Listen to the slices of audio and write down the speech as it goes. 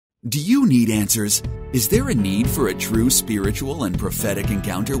Do you need answers? Is there a need for a true spiritual and prophetic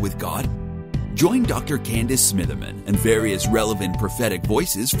encounter with God? Join Dr. Candice Smithyman and various relevant prophetic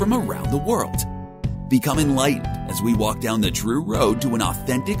voices from around the world. Become enlightened as we walk down the true road to an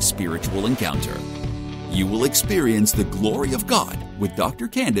authentic spiritual encounter. You will experience the glory of God with Dr.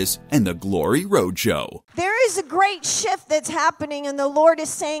 Candice and the Glory Roadshow. There is a great shift that's happening, and the Lord is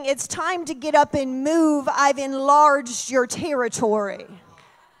saying it's time to get up and move. I've enlarged your territory.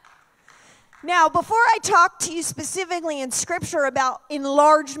 Now, before I talk to you specifically in Scripture about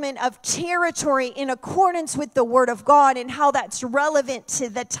enlargement of territory in accordance with the Word of God and how that's relevant to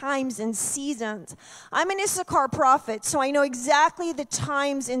the times and seasons, I'm an Issachar prophet, so I know exactly the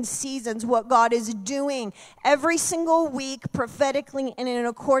times and seasons, what God is doing every single week prophetically and in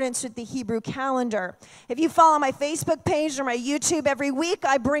accordance with the Hebrew calendar. If you follow my Facebook page or my YouTube, every week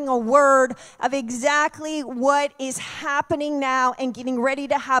I bring a word of exactly what is happening now and getting ready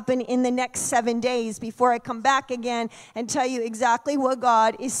to happen in the next 7 days before I come back again and tell you exactly what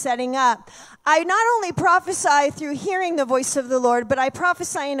God is setting up. I not only prophesy through hearing the voice of the Lord, but I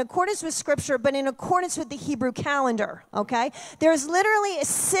prophesy in accordance with Scripture, but in accordance with the Hebrew calendar, okay? There's literally a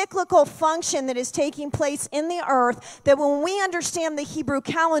cyclical function that is taking place in the earth that when we understand the Hebrew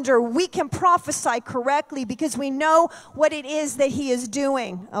calendar, we can prophesy correctly because we know what it is that He is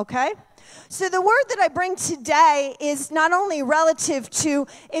doing, okay? So the word that I bring today is not only relative to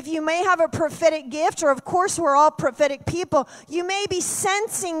if you may have a prophetic gift, or of course we're all prophetic people, you may be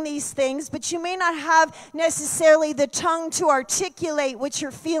sensing these things, but you may not have necessarily the tongue to articulate what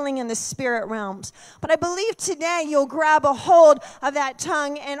you're feeling in the spirit realms. But I believe today you'll grab a hold of that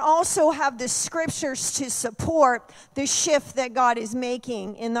tongue and also have the scriptures to support the shift that God is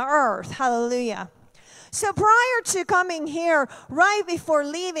making in the earth. Hallelujah. So prior to coming here, right before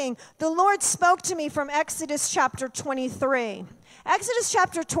leaving, the Lord spoke to me from Exodus chapter 23. Exodus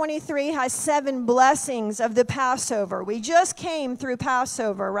chapter 23 has 7 blessings of the Passover. We just came through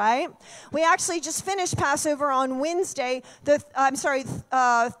Passover, right? We actually just finished Passover on Thursday,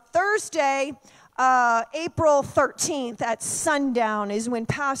 April 13th at sundown is when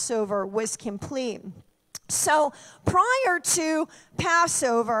Passover was complete. So prior to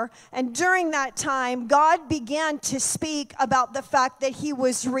Passover and during that time, God began to speak about the fact that He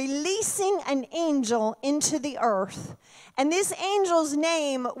was releasing an angel into the earth. And this angel's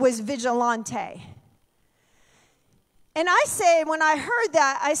name was Vigilante. And I say, when I heard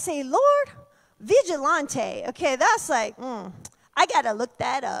that, I say, Lord, Vigilante. Okay, that's like, I got to look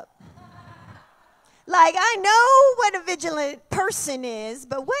that up. Like, I know what a vigilant person is,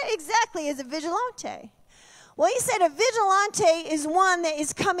 but what exactly is a vigilante? Well, he said a vigilante is one that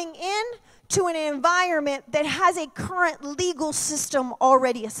is coming in to an environment that has a current legal system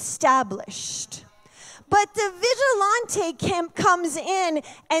already established. But the vigilante comes in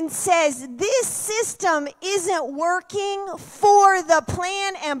and says, this system isn't working for the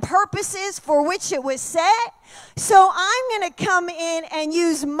plan and purposes for which it was set, so I'm going to come in and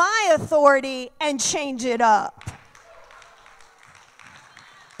use my authority and change it up.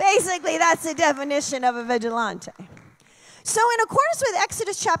 Basically, that's the definition of a vigilante. So in accordance with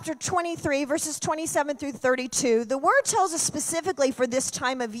Exodus chapter 23, verses 27 through 32, the word tells us specifically for this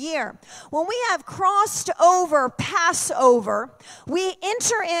time of year. When we have crossed over Passover, we're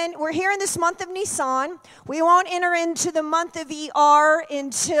here in this month of Nisan. We won't enter into the month of ER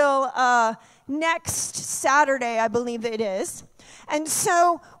until next Saturday, I believe it is. And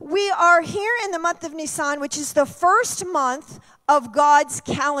so we are here in the month of Nisan, which is the first month of God's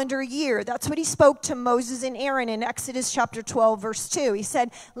calendar year. That's what He spoke to Moses and Aaron in Exodus chapter 12, verse 2. He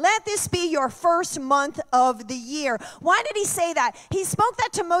said, let this be your first month of the year. Why did He say that? He spoke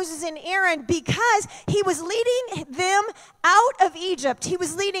that to Moses and Aaron because He was leading them out of Egypt. He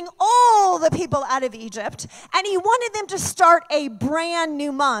was leading all the people out of Egypt, and He wanted them to start a brand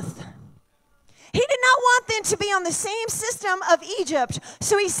new month. He did not want them to be on the same system of Egypt.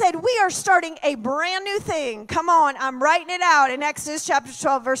 So He said, we are starting a brand new thing. Come on, I'm writing it out in Exodus chapter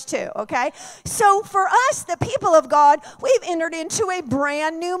 12, verse 2, okay? So for us, the people of God, we've entered into a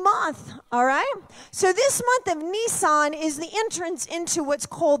brand new month, all right? So this month of Nisan is the entrance into what's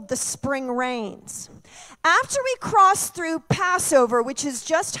called the spring rains. After we cross through Passover, which has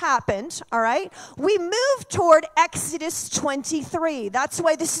just happened, all right, we move toward Exodus 23. That's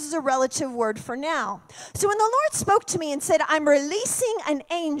why this is a relative word for now. So when the Lord spoke to me and said, I'm releasing an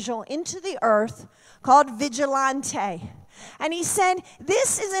angel into the earth called Vigilante. And He said,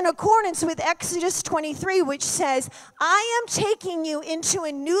 this is in accordance with Exodus 23, which says, I am taking you into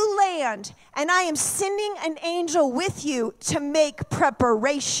a new land, and I am sending an angel with you to make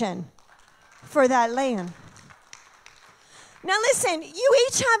preparation for that land. Now listen, you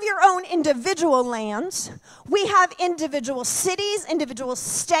each have your own individual lands. We have individual cities, individual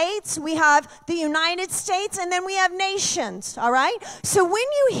states. We have the United States, and then we have nations, all right? So when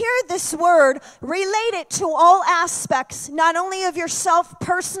you hear this word, relate it to all aspects, not only of yourself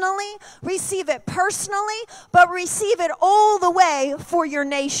personally, receive it personally, but receive it all the way for your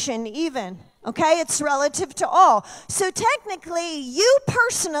nation even. Okay, it's relative to all. So technically, you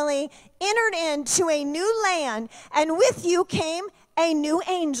personally entered into a new land, and with you came a new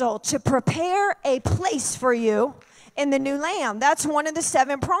angel to prepare a place for you in the new land. That's one of the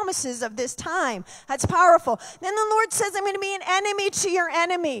 7 promises of this time. That's powerful. Then the Lord says, I'm going to be an enemy to your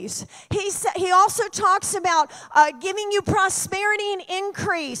enemies. He also talks about giving you prosperity and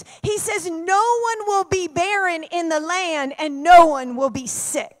increase. He says, no one will be barren in the land, and no one will be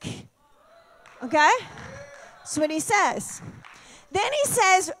sick. Okay? That's what he says. Then he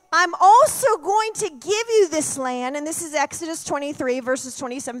says, I'm also going to give you this land, and this is Exodus 23, verses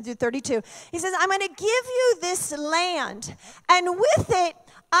 27 through 32. He says, I'm going to give you this land, and with it,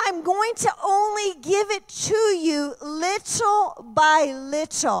 I'm going to only give it to you little by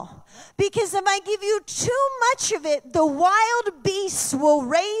little. Because if I give you too much of it, the wild beasts will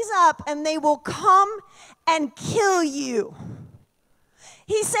raise up, and they will come and kill you.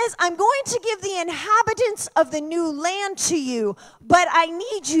 He says, I'm going to give the inhabitants of the new land to you, but I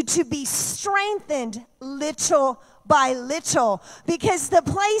need you to be strengthened little by little, because the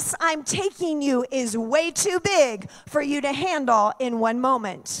place I'm taking you is way too big for you to handle in one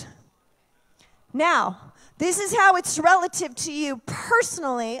moment. Now, this is how it's relative to you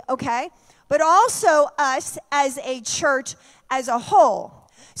personally, okay, but also us as a church as a whole.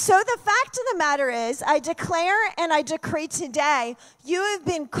 So the fact of the matter is, I declare and I decree today, you have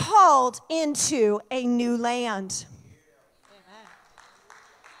been called into a new land. Amen.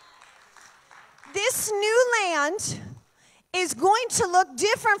 This new land is going to look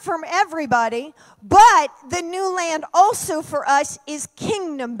different from everybody, but the new land also for us is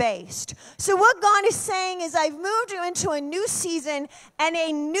kingdom-based. So what God is saying is, I've moved you into a new season and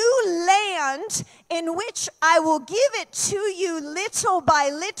a new land in which I will give it to you little by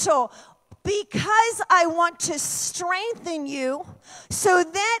little, because I want to strengthen you so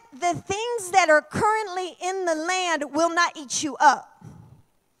that the things that are currently in the land will not eat you up.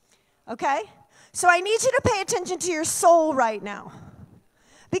 Okay? So I need you to pay attention to your soul right now.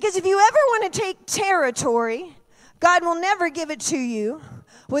 Because if you ever want to take territory, God will never give it to you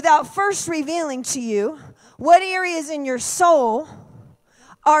without first revealing to you what areas in your soul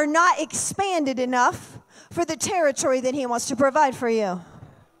are not expanded enough for the territory that he wants to provide for you.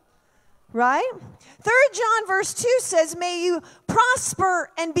 Right? 3 John verse 2 says, may you prosper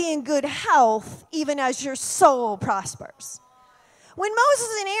and be in good health, even as your soul prospers. When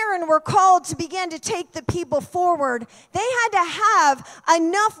Moses and Aaron were called to begin to take the people forward, they had to have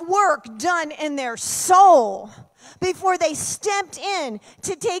enough work done in their soul before they stepped in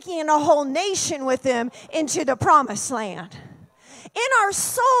to taking a whole nation with them into the promised land. In our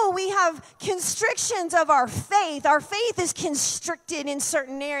soul, we have constrictions of our faith. Our faith is constricted in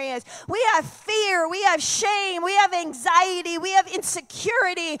certain areas. We have fear, we have shame, we have anxiety, we have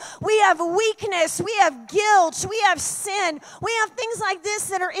insecurity, we have weakness, we have guilt, we have sin. We have things like this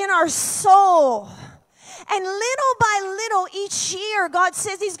that are in our soul. And little by little each year, God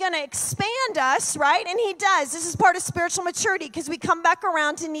says he's going to expand us, right? And he does. This is part of spiritual maturity, because we come back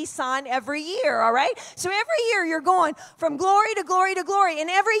around to Nissan every year, all right? So every year you're going from glory to glory to glory. And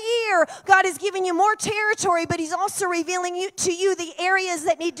every year God is giving you more territory, but he's also revealing to you the areas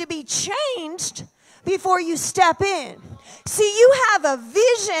that need to be changed before you step in. See, you have a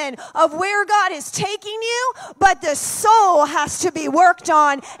vision of where God is taking you, but the soul has to be worked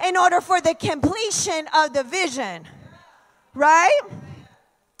on in order for the completion of the vision. Right?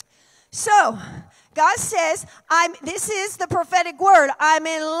 So, God says, this is the prophetic word, I'm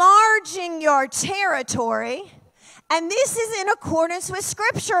enlarging your territory. And this is in accordance with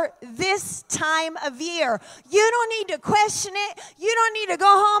Scripture this time of year. You don't need to question it. You don't need to go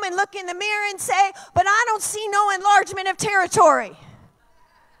home and look in the mirror and say, but I don't see no enlargement of territory.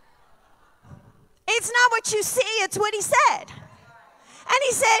 It's not what you see, it's what he said. And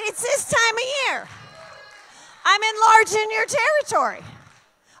he said, it's this time of year. I'm enlarging your territory.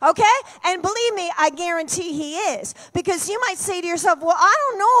 Okay? And believe me, I guarantee he is. Because you might say to yourself, well, I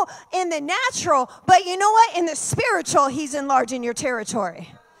don't know in the natural, but you know what? In the spiritual, he's enlarging your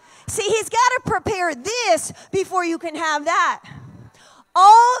territory. See, he's got to prepare this before you can have that.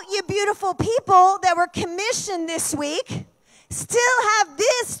 All you beautiful people that were commissioned this week still have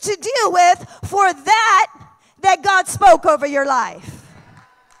this to deal with for that God spoke over your life.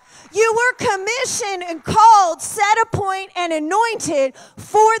 You were commissioned and called, set appointed, and anointed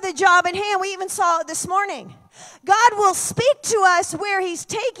for the job at hand. We even saw it this morning. God will speak to us where he's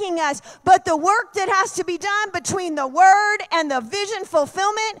taking us, but the work that has to be done between the word and the vision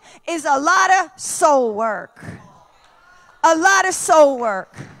fulfillment is a lot of soul work. A lot of soul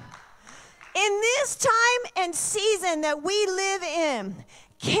work. In this time and season that we live in,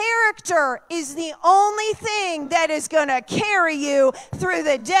 character is the only thing that is going to carry you through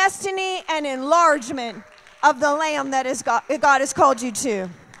the destiny and enlargement of the Lamb that God has called you to.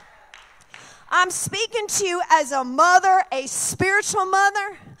 I'm speaking to you as a mother, a spiritual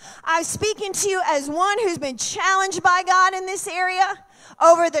mother. I'm speaking to you as one who's been challenged by God in this area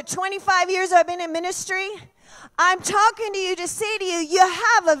over the 25 years I've been in ministry. I'm talking to you to say to you, you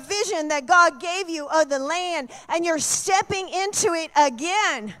have a vision that God gave you of the land, and you're stepping into it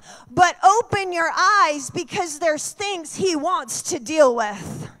again. But open your eyes, because there's things he wants to deal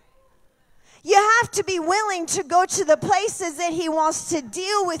with. You have to be willing to go to the places that he wants to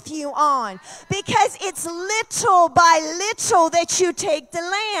deal with you on, because it's little by little that you take the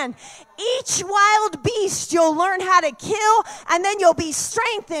land. Each wild beast you'll learn how to kill, and then you'll be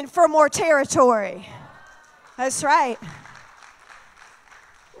strengthened for more territory. That's right.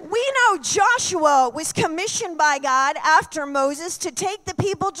 We know Joshua was commissioned by God after Moses to take the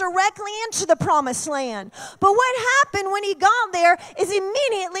people directly into the promised land. But what happened when he got there is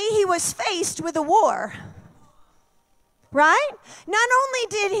immediately he was faced with a war. Right? Not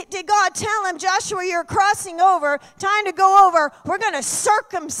only did God tell him, Joshua, you're crossing over, time to go over, we're going to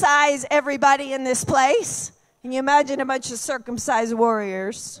circumcise everybody in this place. Can you imagine a bunch of circumcised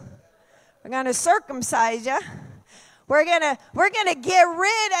warriors? We're going to circumcise you. We're gonna get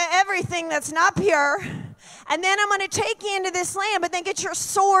rid of everything that's not pure. And then I'm going to take you into this land, but then get your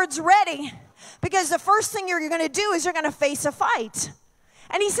swords ready. Because the first thing you're going to do is you're going to face a fight.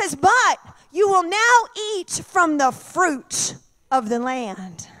 And he says, but you will now eat from the fruit of the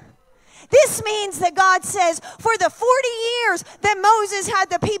land. This means that God says, for the 40 years that Moses had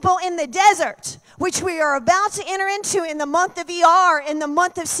the people in the desert, which we are about to enter into in the month of Iyar, in the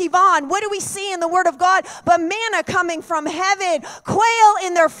month of Sivan, what do we see in the Word of God? But manna coming from heaven, quail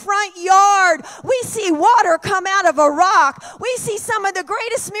in their front yard. We see water come out of a rock. We see some of the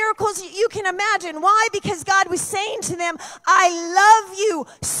greatest miracles you can imagine. Why? Because God was saying to them, I love you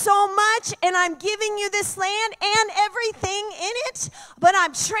so much, and I'm giving you this land and everything in it, but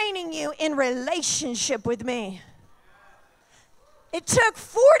I'm training you in relationship with me. It took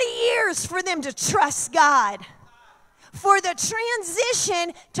 40 years for them to trust God, for the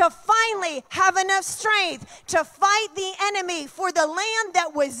transition to finally have enough strength to fight the enemy for the land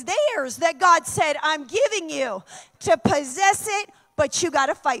that was theirs, that God said, I'm giving you to possess it, but you got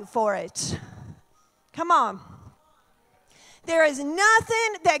to fight for it. Come on. There is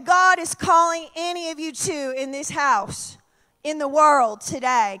nothing that God is calling any of you to in this house, in the world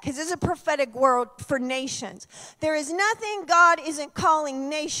today, because it's a prophetic world for nations. There is nothing God isn't calling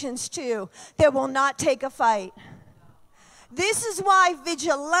nations to that will not take a fight. This is why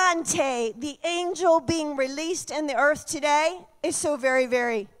vigilante, the angel being released in the earth today, is so very,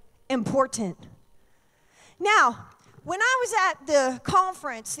 very important. Now, when I was at the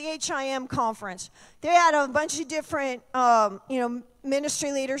conference, the HIM conference, they had a bunch of different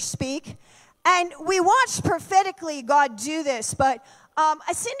ministry leaders speak. And we watched prophetically God do this, but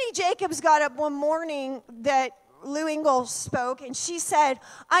Cindy Jacobs got up one morning that Lou Engle spoke, and she said,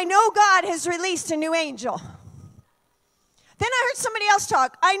 I know God has released a new angel. Then I heard somebody else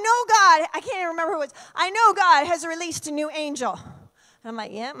talk. I know God, I can't even remember who it was. I know God has released a new angel. And I'm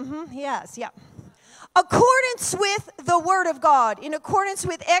like, yeah, yes, yeah. Accordance with the word of God, in accordance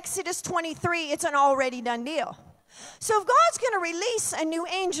with Exodus 23, it's an already done deal. So if God's going to release a new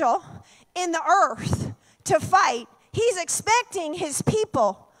angel in the earth to fight, he's expecting his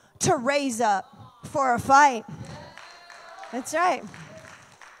people to raise up for a fight. That's right.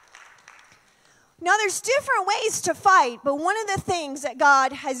 Now, there's different ways to fight, but one of the things that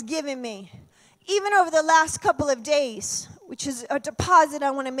God has given me, even over the last couple of days, which is a deposit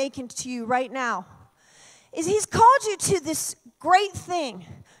I want to make into you right now, is he's called you to this great thing,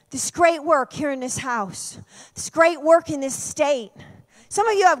 this great work here in this house, this great work in this state. Some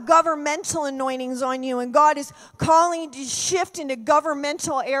of you have governmental anointings on you, and God is calling you to shift into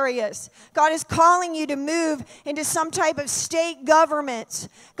governmental areas. God is calling you to move into some type of state government.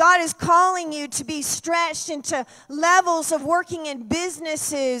 God is calling you to be stretched into levels of working in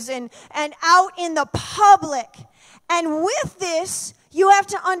businesses and out in the public. And with this, you have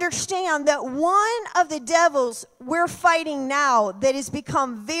to understand that one of the devils we're fighting now that has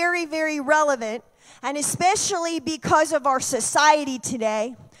become very, very relevant, and especially because of our society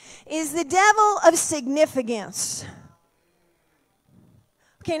today, is the devil of significance.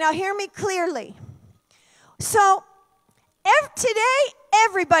 Okay, now hear me clearly. So, today,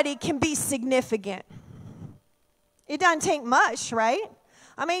 everybody can be significant. It doesn't take much, right?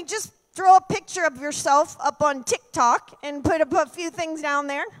 I mean, just throw a picture of yourself up on TikTok and put a few things down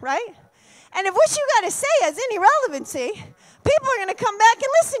there, right? And if what you got to say has any relevancy, people are going to come back and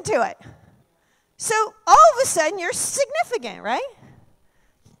listen to it. So all of a sudden, you're significant, right?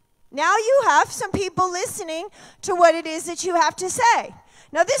 Now you have some people listening to what it is that you have to say.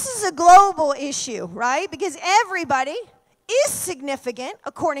 Now, this is a global issue, right? Because everybody is significant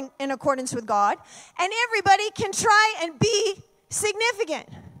in accordance with God, and everybody can try and be significant.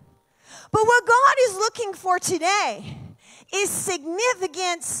 But what God is looking for today is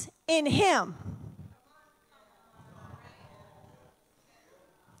significance in Him.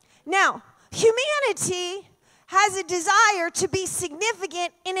 Now, humanity has a desire to be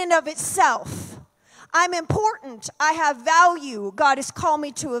significant in and of itself. I'm important. I have value. God has called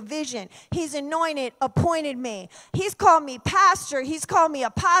me to a vision. He's anointed, appointed me. He's called me pastor. He's called me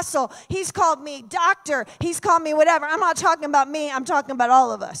apostle. He's called me doctor. He's called me whatever. I'm not talking about me. I'm talking about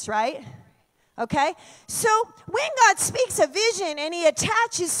all of us, right? Okay? So when God speaks a vision and He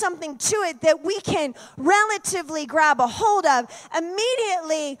attaches something to it that we can relatively grab a hold of,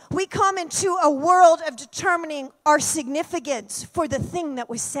 immediately we come into a world of determining our significance for the thing that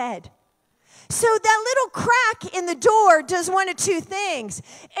was said. So that little crack in the door does one of two things.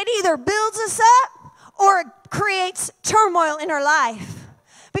 It either builds us up or it creates turmoil in our life.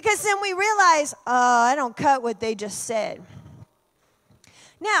 Because then we realize, I don't cut what they just said.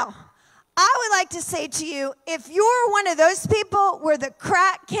 Now, I would like to say to you, if you're one of those people where the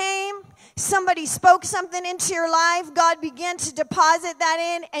crack came, somebody spoke something into your life, God began to deposit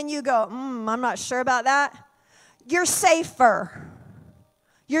that in, and you go, I'm not sure about that, you're safer.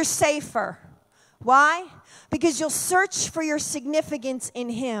 You're safer. Why? Because you'll search for your significance in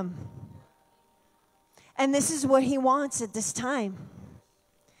Him. And this is what He wants at this time.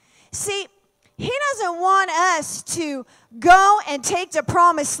 See, He doesn't want us to go and take the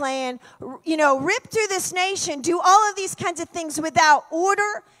promised land, rip through this nation, do all of these kinds of things without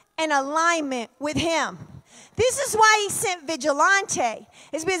order and alignment with Him. This is why He sent Vigilante.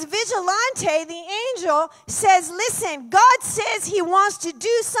 It's because Vigilante, the angel, says, listen, God says He wants to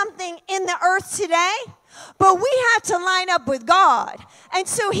do something in the earth today, but we have to line up with God. And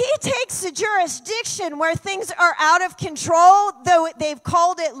so He takes the jurisdiction where things are out of control, though they've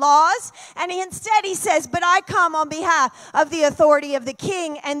called it laws, and instead He says, but I come on behalf of the authority of the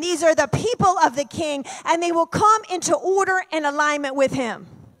king, and these are the people of the king, and they will come into order and alignment with Him.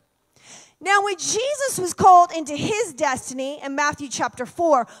 Now, when Jesus was called into His destiny in Matthew chapter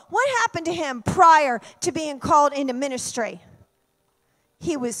 4, what happened to Him prior to being called into ministry?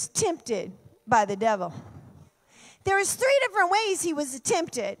 He was tempted by the devil. There was 3 different ways He was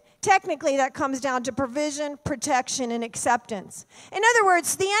tempted. Technically, that comes down to provision, protection, and acceptance. In other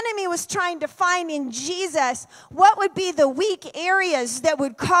words, the enemy was trying to find in Jesus what would be the weak areas that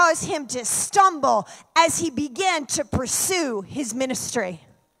would cause Him to stumble as He began to pursue His ministry.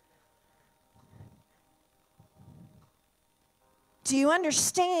 Do you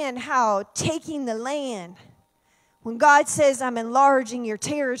understand how taking the land, when God says, I'm enlarging your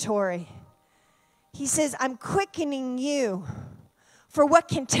territory, He says, I'm quickening you for what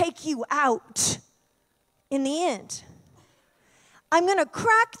can take you out in the end. I'm going to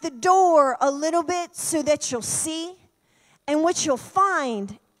crack the door a little bit so that you'll see, and what you'll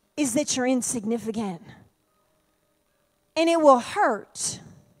find is that you're insignificant. And it will hurt.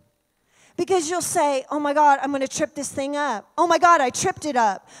 Because you'll say, oh my God, I'm going to trip this thing up. Oh my God, I tripped it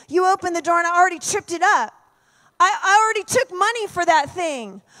up. You opened the door and I already tripped it up. I already took money for that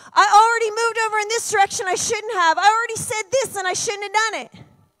thing. I already moved over in this direction I shouldn't have. I already said this and I shouldn't have done it.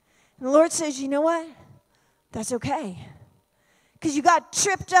 And the Lord says, you know what? That's okay. Because you got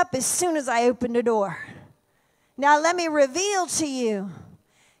tripped up as soon as I opened the door. Now let me reveal to you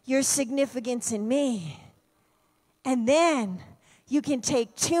your significance in me. And then you can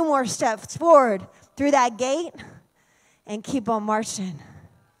take 2 more steps forward through that gate and keep on marching.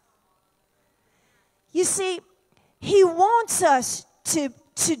 You see, He wants us to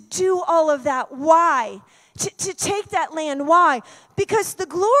do all of that. Why? To take that land. Why? Because the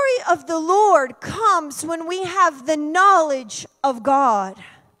glory of the Lord comes when we have the knowledge of God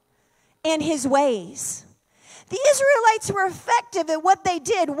and His ways. The Israelites were effective at what they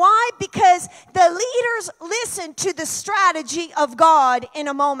did. Why? Because the leaders listened to the strategy of God in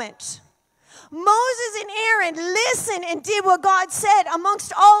a moment. Moses and Aaron listened and did what God said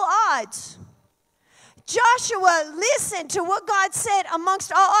amongst all odds. Joshua listened to what God said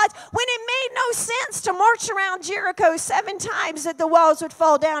amongst all odds when it made no sense to march around Jericho 7 times that the walls would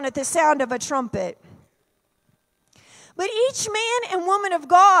fall down at the sound of a trumpet. But each man and woman of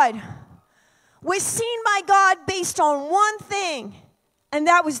God was seen by God based on one thing, and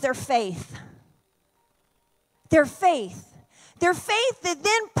that was their faith. Their faith. Their faith that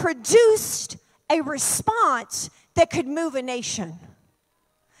then produced a response that could move a nation.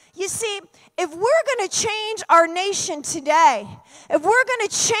 You see, if we're going to change our nation today, if we're going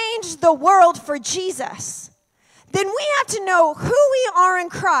to change the world for Jesus, then we have to know who we are in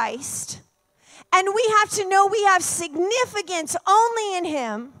Christ, and we have to know we have significance only in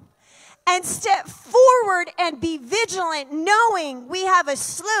Him, and step forward and be vigilant, knowing we have a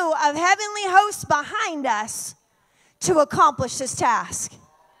slew of heavenly hosts behind us to accomplish this task.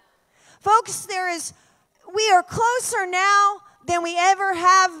 Folks, we are closer now than we ever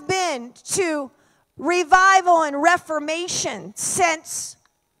have been to revival and reformation since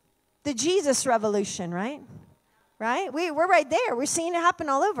the Jesus revolution, right? Right? We're right there. We're seeing it happen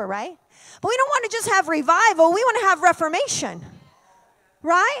all over, right? But we don't want to just have revival. We want to have reformation.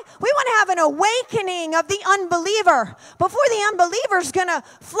 Right? We want to have an awakening of the unbeliever before the unbeliever's going to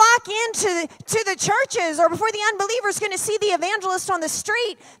flock into the churches, or before the unbeliever's going to see the evangelist on the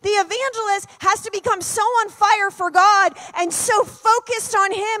street. The evangelist has to become so on fire for God and so focused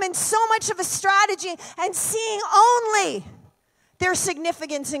on Him and so much of a strategy and seeing only their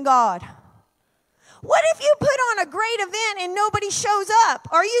significance in God. What if you put on a great event and nobody shows up?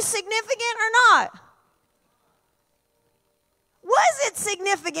 Are you significant or not? Was it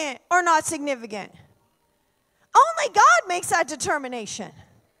significant or not significant? Only God makes that determination.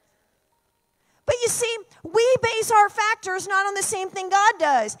 But you see, we base our factors not on the same thing God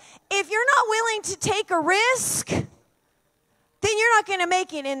does. If you're not willing to take a risk, then you're not going to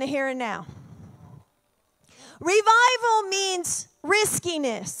make it in the here and now. Revival means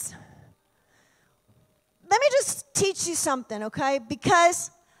riskiness. Let me just teach you something, okay?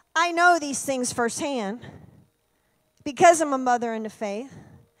 Because I know these things firsthand. Because I'm a mother in the faith.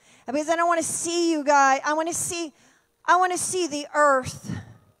 Because I don't want to see you guys. I want to see the earth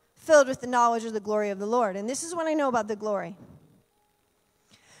filled with the knowledge of the glory of the Lord. And this is what I know about the glory.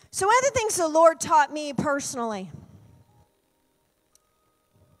 So one of the things the Lord taught me personally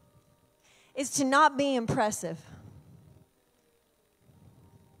is to not be impressive.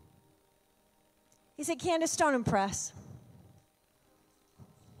 He said, Candice, don't impress.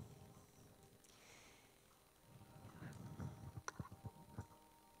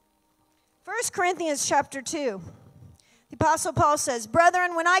 1 Corinthians chapter 2, the Apostle Paul says,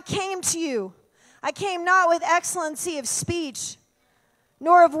 Brethren, when I came to you, I came not with excellency of speech,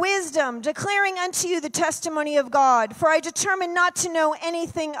 nor of wisdom, declaring unto you the testimony of God. For I determined not to know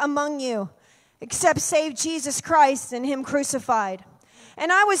anything among you, except save Jesus Christ and Him crucified.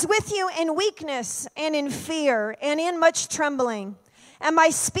 And I was with you in weakness and in fear and in much trembling. And my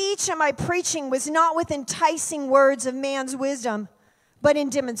speech and my preaching was not with enticing words of man's wisdom, but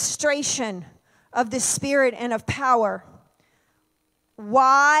in demonstration of the Spirit and of power.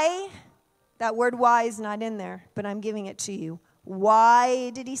 Why? That word why is not in there, but I'm giving it to you.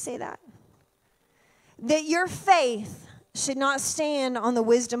 Why did he say that? That your faith should not stand on the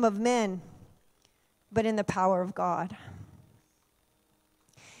wisdom of men, but in the power of God.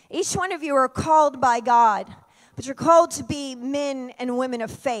 Each one of you are called by God, but you're called to be men and women of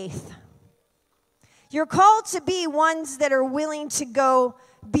faith. You're called to be ones that are willing to go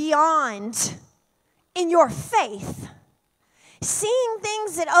beyond in your faith. Seeing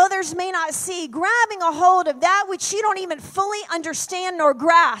things that others may not see, grabbing a hold of that which you don't even fully understand nor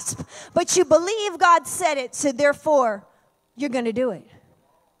grasp, but you believe God said it, so therefore you're going to do it.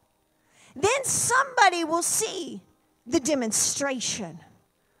 Then somebody will see the demonstration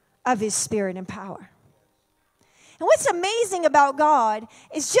of His Spirit and power. And what's amazing about God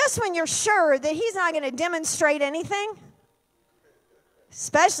is just when you're sure that He's not going to demonstrate anything,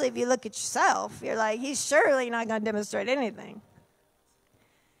 especially if you look at yourself, you're like, He's surely not going to demonstrate anything.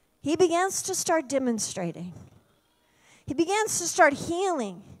 He begins to start demonstrating. He begins to start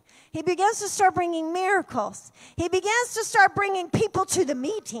healing. He begins to start bringing miracles. He begins to start bringing people to the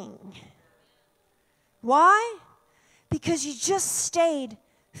meeting. Why? Because you just stayed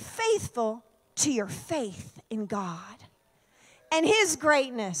faithful to your faith in God and His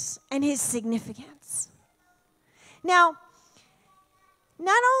greatness and His significance. Now,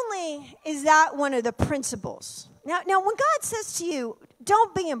 not only is that one of the principles. Now when God says to you,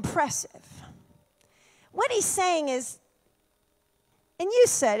 don't be impressive, what He's saying is, and you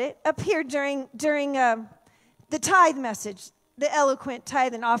said it up here during the tithe message, the eloquent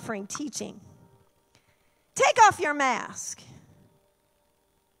tithe and offering teaching. Take off your mask.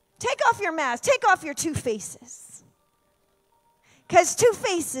 Take off your mask. Take off your two faces. Because two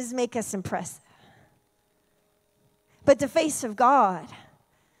faces make us impressive. But the face of God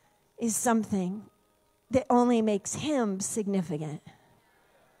is something that only makes him significant.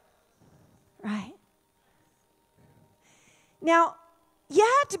 Right? Now, you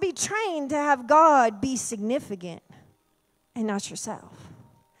have to be trained to have God be significant and not yourself.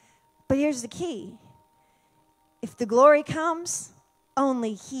 But here's the key. If the glory comes,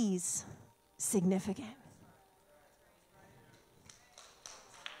 only he's significant.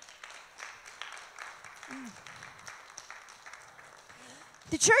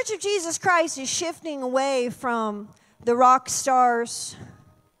 The Church of Jesus Christ is shifting away from the rock stars,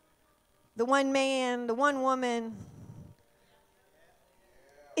 the one man, the one woman.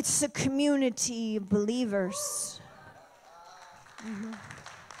 It's a community of believers. Mm-hmm.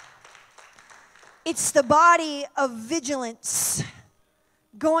 It's the body of vigilance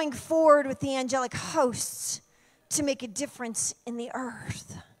going forward with the angelic hosts to make a difference in the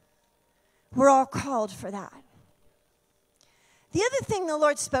earth. We're all called for that. The other thing the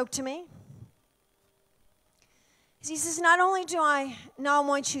Lord spoke to me is he says, not only do I not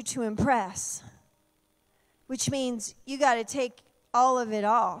want you to impress, which means you got to take all of it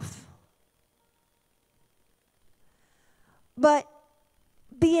off, but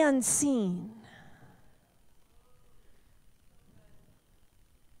be unseen.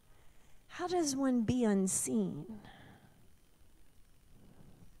 How does one be unseen?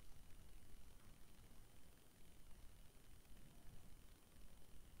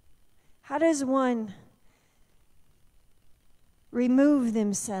 How does one remove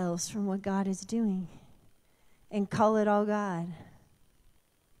themselves from what God is doing and call it all God?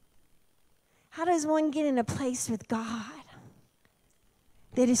 How does one get in a place with God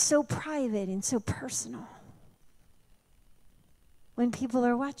that is so private and so personal when people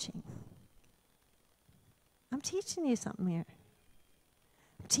are watching? I'm teaching you something here.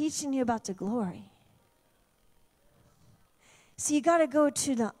 I'm teaching you about the glory. So you got to go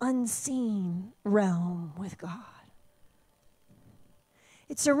to the unseen realm with God.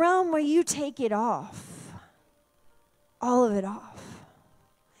 It's a realm where you take it off, all of it off.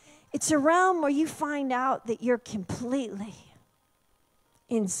 It's a realm where you find out that you're completely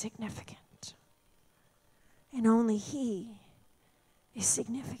insignificant. And only he is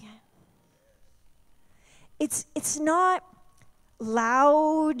significant. It's not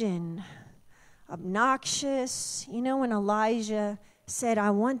loud and obnoxious. You know when Elijah said,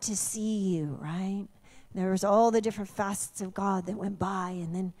 I want to see you, right? There was all the different facets of God that went by.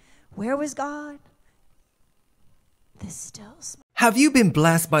 And then where was God? The still small. Have you been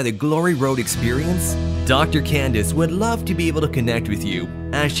blessed by the Glory Road experience? Dr. Candice would love to be able to connect with you,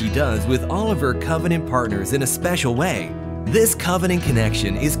 as she does with all of her covenant partners in a special way. This covenant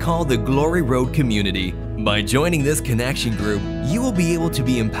connection is called the Glory Road Community. By joining this connection group, you will be able to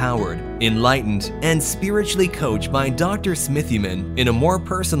be empowered, enlightened, and spiritually coached by Dr. Smithyman in a more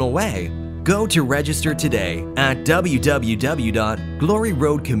personal way. Go to register today at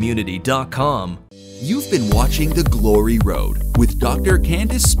www.gloryroadcommunity.com. You've been watching The Glory Road with Dr.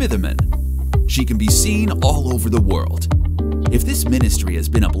 Candice Smithyman. She can be seen all over the world. If this ministry has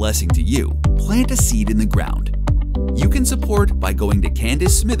been a blessing to you, plant a seed in the ground. You can support by going to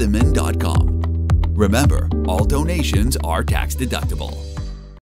CandiceSmithyman.com. Remember, all donations are tax deductible.